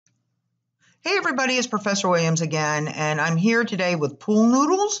Hey everybody, it's Professor Williams again, and I'm here today with pool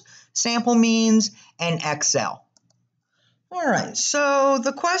noodles, sample means, and Excel. All right, so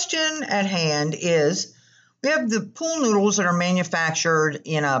the question at hand is, we have the pool noodles that are manufactured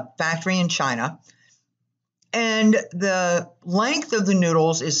in a factory in China, and the length of the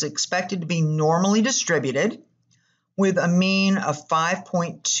noodles is expected to be normally distributed with a mean of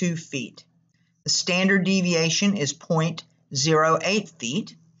 5.2 feet. The standard deviation is 0.08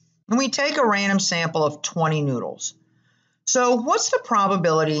 feet. And we take a random sample of 20 noodles. So what's the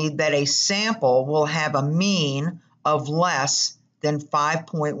probability that a sample will have a mean of less than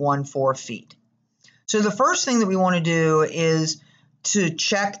 5.14 feet? So the first thing that we want to do is to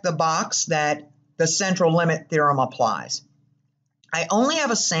check the box that the Central Limit Theorem applies. I only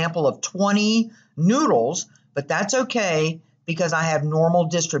have a sample of 20 noodles, but that's okay because I have normal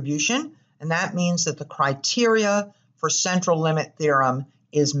distribution, and that means that the criteria for Central Limit Theorem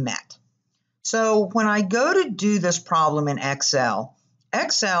is met. So when I go to do this problem in Excel,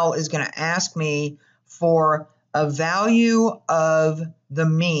 Excel is going to ask me for a value of the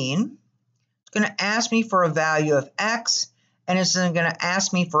mean. It's going to ask me for a value of X, and it's going to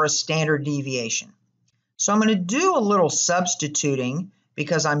ask me for a standard deviation. So I'm going to do a little substituting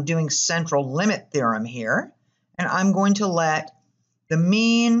because I'm doing Central Limit Theorem here, and I'm going to let the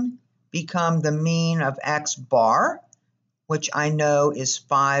mean become the mean of X bar, which I know is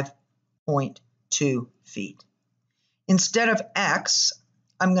 5.2 feet. Instead of X,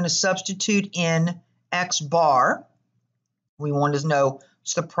 I'm going to substitute in X bar. We want to know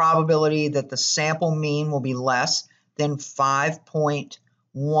what's the probability that the sample mean will be less than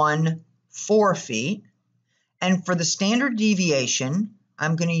 5.14 feet. And for the standard deviation,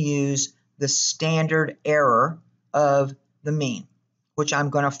 I'm going to use the standard error of the mean, which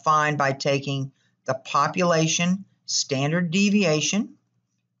I'm going to find by taking the population standard deviation,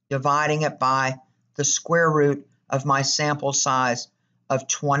 dividing it by the square root of my sample size of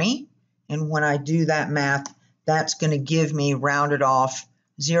 20. And when I do that math, that's going to give me, rounded off,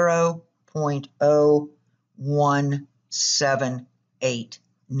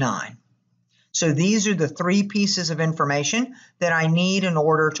 0.01789. So these are the three pieces of information that I need in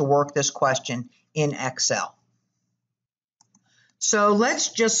order to work this question in Excel. So let's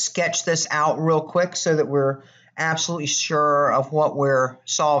just sketch this out real quick so that we're absolutely sure of what we're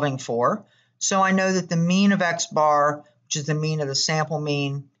solving for. So I know that the mean of X bar, which is the mean of the sample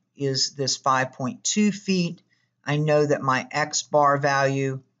mean, is this 5.2 feet. I know that my X bar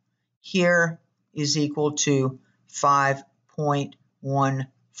value here is equal to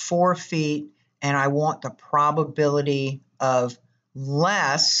 5.14 feet, and I want the probability of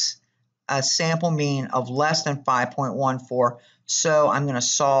less, a sample mean of less than 5.14. So I'm going to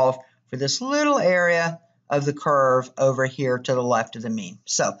solve for this little area of the curve over here to the left of the mean.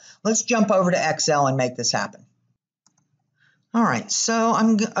 So let's jump over to Excel and make this happen. All right, so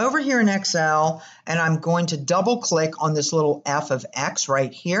I'm over here in Excel, and I'm going to double click on this little f of x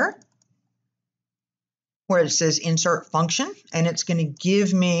right here, where it says insert function, and it's going to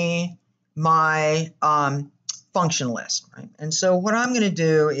give me my function list, right? And so what I'm going to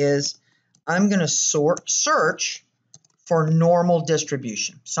do is I'm going to search for normal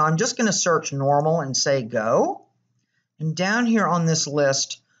distribution. So I'm just going to search normal and say go. And down here on this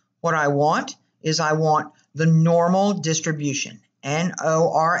list, what I want is I want the normal distribution,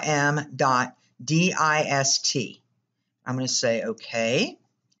 norm.dist. I'm going to say OK,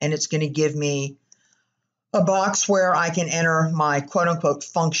 and it's going to give me a box where I can enter my quote-unquote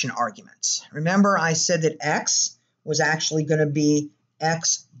function arguments. Remember, I said that X was actually going to be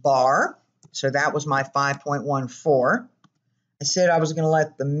X bar, so that was my 5.14. I said I was going to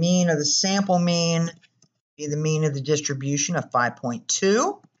let the mean of the sample mean be the mean of the distribution of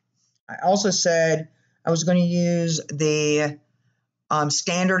 5.2. I also said I was going to use the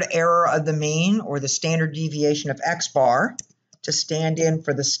standard error of the mean, or the standard deviation of X bar, to stand in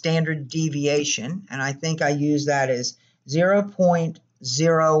for the standard deviation, and I think I used that as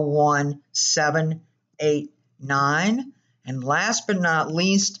 0.01789. And last but not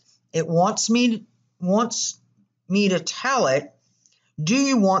least, it wants me to tell it, do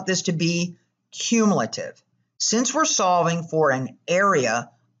you want this to be cumulative? Since we're solving for an area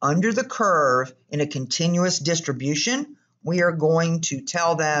under the curve in a continuous distribution, we are going to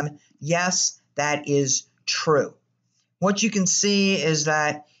tell them, yes, that is true. What you can see is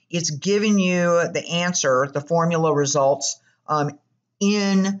that it's giving you the answer, the formula results,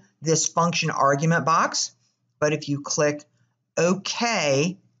 in this function argument box. But if you click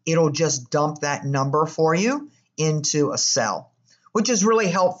OK, it'll just dump that number for you into a cell, which is really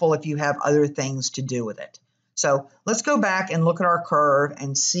helpful if you have other things to do with it. So let's go back and look at our curve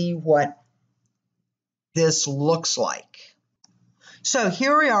and see what this looks like. So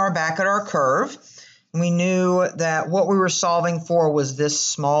here we are back at our curve. We knew that what we were solving for was this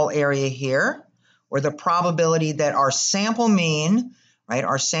small area here, or the probability that our sample mean, right,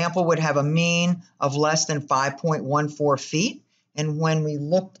 our sample would have a mean of less than 5.14 feet. And when we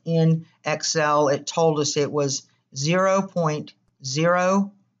looked in Excel, it told us it was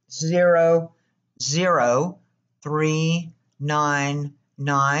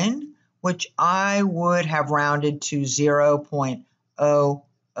 0.000399, which I would have rounded to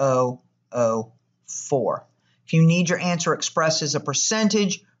 0.0004. If you need your answer expressed as a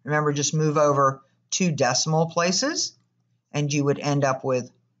percentage, remember just move over 2 decimal places and you would end up with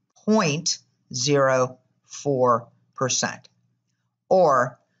 0.04%.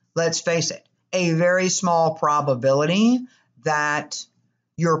 Or, let's face it, a very small probability that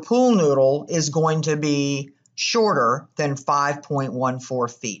your pool noodle is going to be shorter than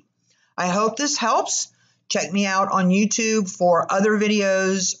 5.14 feet. I hope this helps. Check me out on YouTube for other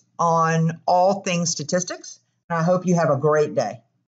videos on all things statistics. And I hope you have a great day.